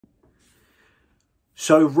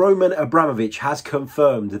So Roman Abramovich has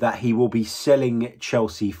confirmed that he will be selling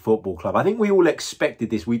Chelsea Football Club. I think we all expected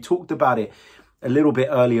this. We talked about it a little bit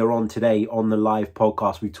earlier on today on the live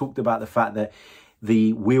podcast. We talked about the fact that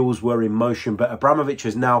the wheels were in motion, but Abramovich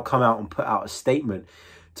has now come out and put out a statement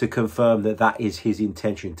to confirm that that is his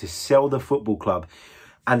intention, to sell the football club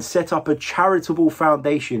and set up a charitable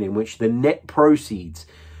foundation in which the net proceeds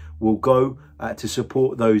will go to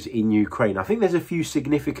support those in Ukraine. I think there's a few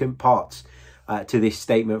significant parts to this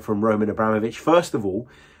statement from Roman Abramovich. First of all,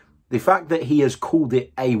 the fact that he has called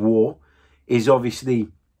it a war is obviously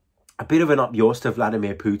a bit of an up-yours to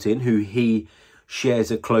Vladimir Putin, who he shares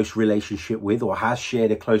a close relationship with, or has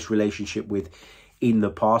shared a close relationship with in the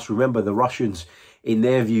past. Remember, the Russians, in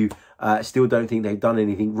their view, still don't think they've done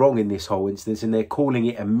anything wrong in this whole instance, and they're calling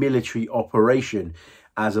it a military operation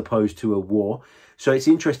as opposed to a war. So it's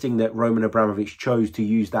interesting that Roman Abramovich chose to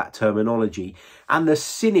use that terminology. And the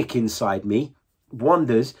cynic inside me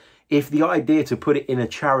wonders if the idea to put it in a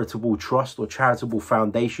charitable trust or charitable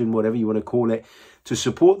foundation, whatever you want to call it, to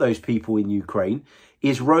support those people in Ukraine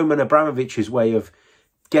is Roman Abramovich's way of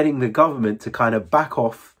getting the government to kind of back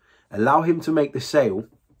off, allow him to make the sale,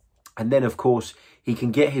 and then, of course, he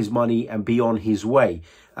can get his money and be on his way,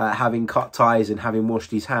 having cut ties and having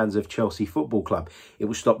washed his hands of Chelsea Football Club. It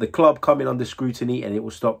will stop the club coming under scrutiny, and it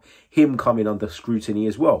will stop him coming under scrutiny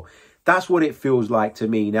as well. That's what it feels like to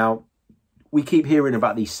me. Now, we keep hearing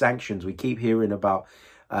about these sanctions. We keep hearing about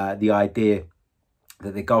the idea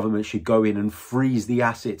that the government should go in and freeze the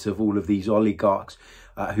assets of all of these oligarchs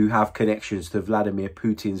who have connections to Vladimir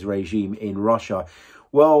Putin's regime in Russia.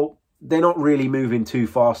 Well, they're not really moving too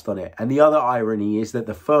fast on it. And the other irony is that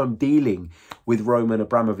the firm dealing with Roman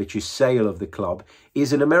Abramovich's sale of the club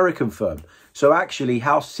is an American firm. So actually,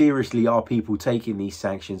 how seriously are people taking these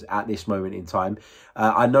sanctions at this moment in time?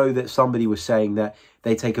 I know that somebody was saying that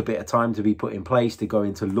they take a bit of time to be put in place, to go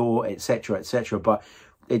into law, etc., etc. But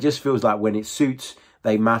it just feels like when it suits,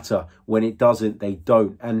 they matter. When it doesn't, they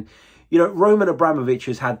don't. And, you know, Roman Abramovich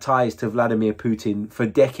has had ties to Vladimir Putin for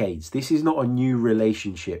decades. This is not a new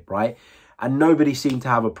relationship, right? And nobody seemed to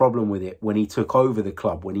have a problem with it when he took over the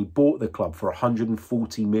club, when he bought the club for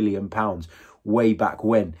 £140 million way back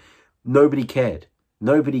when. Nobody cared.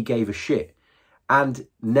 Nobody gave a shit. And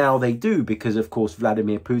now they do because, of course,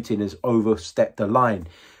 Vladimir Putin has overstepped the line.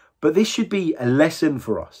 But this should be a lesson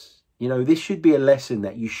for us. You know, this should be a lesson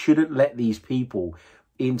that you shouldn't let these people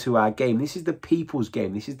into our game. This is the people's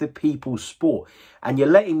game. This is the people's sport. And you're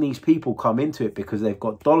letting these people come into it because they've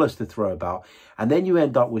got dollars to throw about. And then you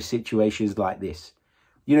end up with situations like this.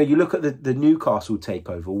 You know, you look at the Newcastle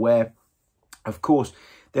takeover where, of course,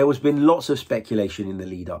 there has been lots of speculation in the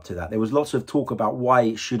lead up to that. There was lots of talk about why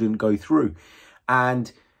it shouldn't go through.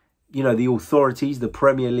 And, you know, the authorities, the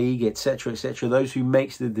Premier League, etc., those who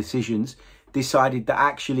makes the decisions decided that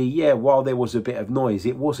actually, yeah, while there was a bit of noise,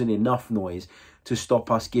 it wasn't enough noise to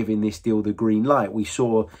stop us giving this deal the green light. We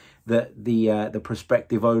saw that the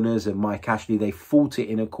prospective owners and Mike Ashley, they fought it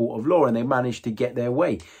in a court of law and they managed to get their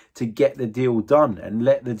way, to get the deal done and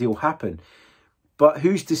let the deal happen. But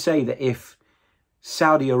who's to say that if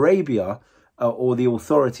Saudi Arabia or the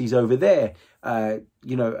authorities over there,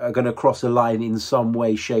 you know, are going to cross a line in some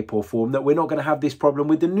way, shape or form, that we're not going to have this problem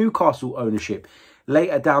with the Newcastle ownership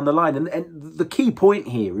later down the line. And the key point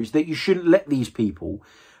here is that you shouldn't let these people,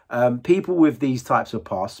 people with these types of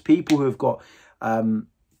pasts, people who have got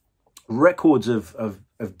records of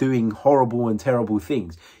doing horrible and terrible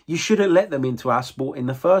things, you shouldn't let them into our sport in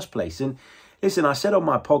the first place. And listen, I said on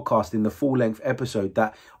my podcast in the full-length episode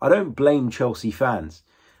that I don't blame Chelsea fans.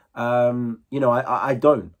 You know, I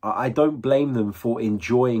don't blame them for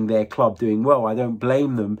enjoying their club doing well. I don't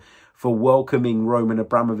blame them for welcoming Roman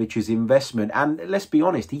Abramovich's investment. And let's be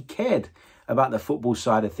honest, he cared about the football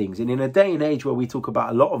side of things. And in a day and age where we talk about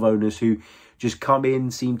a lot of owners who just come in,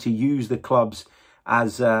 seem to use the clubs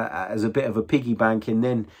as a bit of a piggy bank and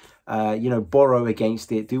then, you know, borrow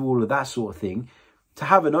against it, do all of that sort of thing. To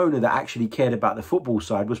have an owner that actually cared about the football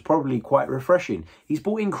side was probably quite refreshing. He's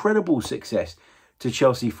brought incredible success to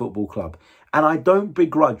Chelsea Football Club. And I don't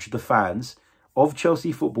begrudge the fans of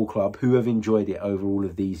Chelsea Football Club who have enjoyed it over all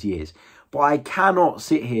of these years. But I cannot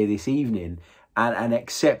sit here this evening and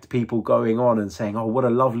accept people going on and saying, oh, what a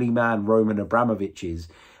lovely man Roman Abramovich is,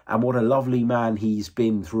 and what a lovely man he's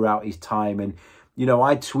been throughout his time. And, you know,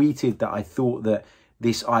 I tweeted that I thought that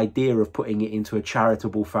this idea of putting it into a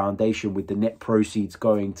charitable foundation with the net proceeds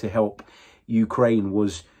going to help Ukraine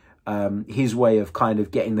was his way of kind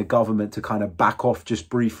of getting the government to kind of back off just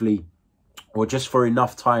briefly, or just for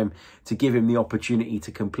enough time to give him the opportunity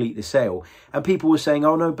to complete the sale. And people were saying,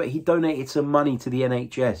 oh no, but he donated some money to the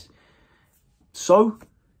NHS. So,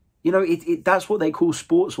 You know, that's what they call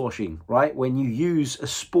sports washing, right? When you use a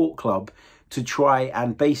sport club to try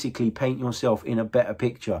and basically paint yourself in a better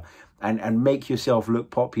picture and make yourself look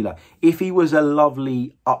popular. If he was a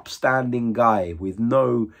lovely, upstanding guy with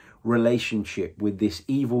no relationship with this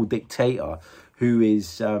evil dictator who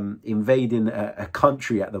is invading a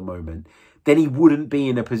country at the moment, then he wouldn't be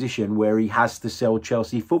in a position where he has to sell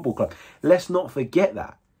Chelsea Football Club. Let's not forget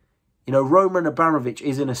that. You know, Roman Abramovich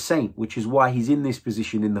isn't a saint, which is why he's in this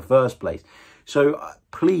position in the first place. So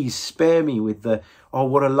please spare me with the, oh,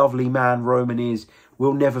 what a lovely man Roman is.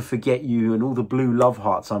 We'll never forget you, and all the blue love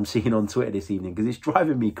hearts I'm seeing on Twitter this evening, because it's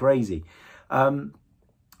driving me crazy.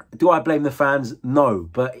 Do I blame the fans? No.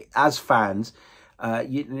 But as fans,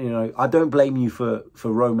 you know, I don't blame you for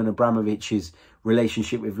Roman Abramovich's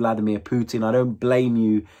relationship with Vladimir Putin. I don't blame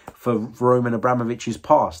you for Roman Abramovich's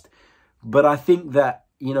past. But I think that,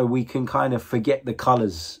 you know, we can kind of forget the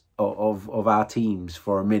colours of our teams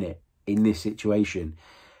for a minute in this situation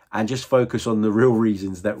and just focus on the real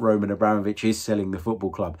reasons that Roman Abramovich is selling the football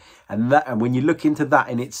club. And when you look into that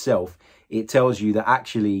in itself, it tells you that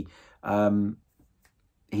actually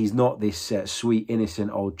he's not this sweet,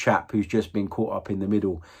 innocent old chap who's just been caught up in the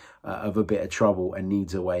middle of a bit of trouble and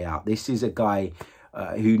needs a way out. This is a guy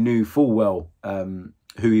who knew full well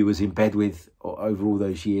who he was in bed with over all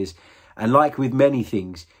those years. And like with many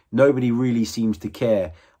things, nobody really seems to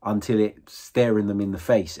care until it's staring them in the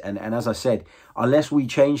face. And as I said, unless we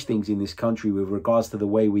change things in this country with regards to the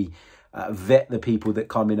way we vet the people that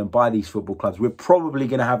come in and buy these football clubs, we're probably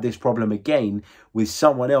going to have this problem again with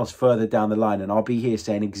someone else further down the line. And I'll be here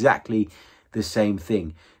saying exactly the same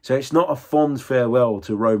thing. So it's not a fond farewell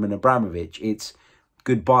to Roman Abramovich. It's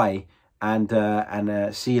goodbye and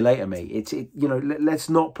see you later, mate. You know, let's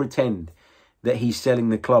not pretend that he's selling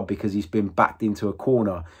the club because he's been backed into a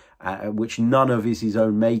corner, which none of is his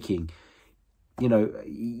own making. You know,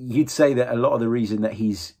 you'd say that a lot of the reason that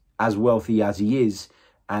he's as wealthy as he is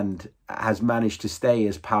and has managed to stay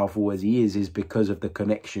as powerful as he is because of the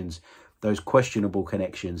connections, those questionable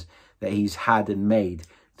connections that he's had and made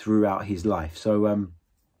throughout his life. So,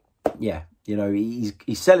 yeah, you know, he's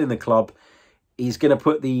selling the club. He's going to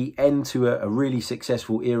put the end to a really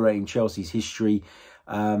successful era in Chelsea's history.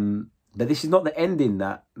 But this is not the ending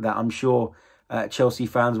that I'm sure Chelsea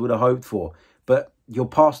fans would have hoped for. But your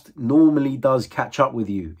past normally does catch up with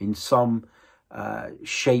you in some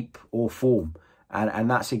shape or form. And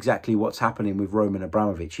that's exactly what's happening with Roman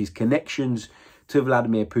Abramovich. His connections to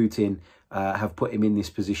Vladimir Putin have put him in this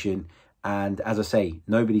position. And as I say,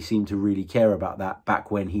 nobody seemed to really care about that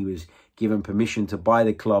back when he was given permission to buy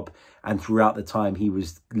the club. And throughout the time, he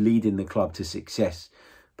was leading the club to success.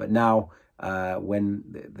 But now,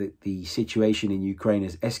 when the situation in Ukraine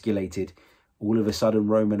has escalated, all of a sudden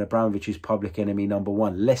Roman Abramovich is public enemy number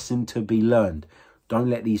one. Lesson to be learned. Don't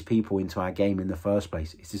let these people into our game in the first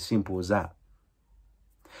place. It's as simple as that.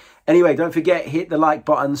 Anyway, don't forget, hit the like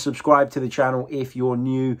button, subscribe to the channel if you're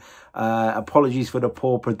new. Apologies for the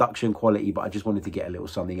poor production quality, but I just wanted to get a little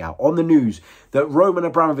something out. On the news that Roman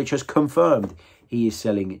Abramovich has confirmed he is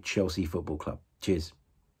selling Chelsea Football Club. Cheers.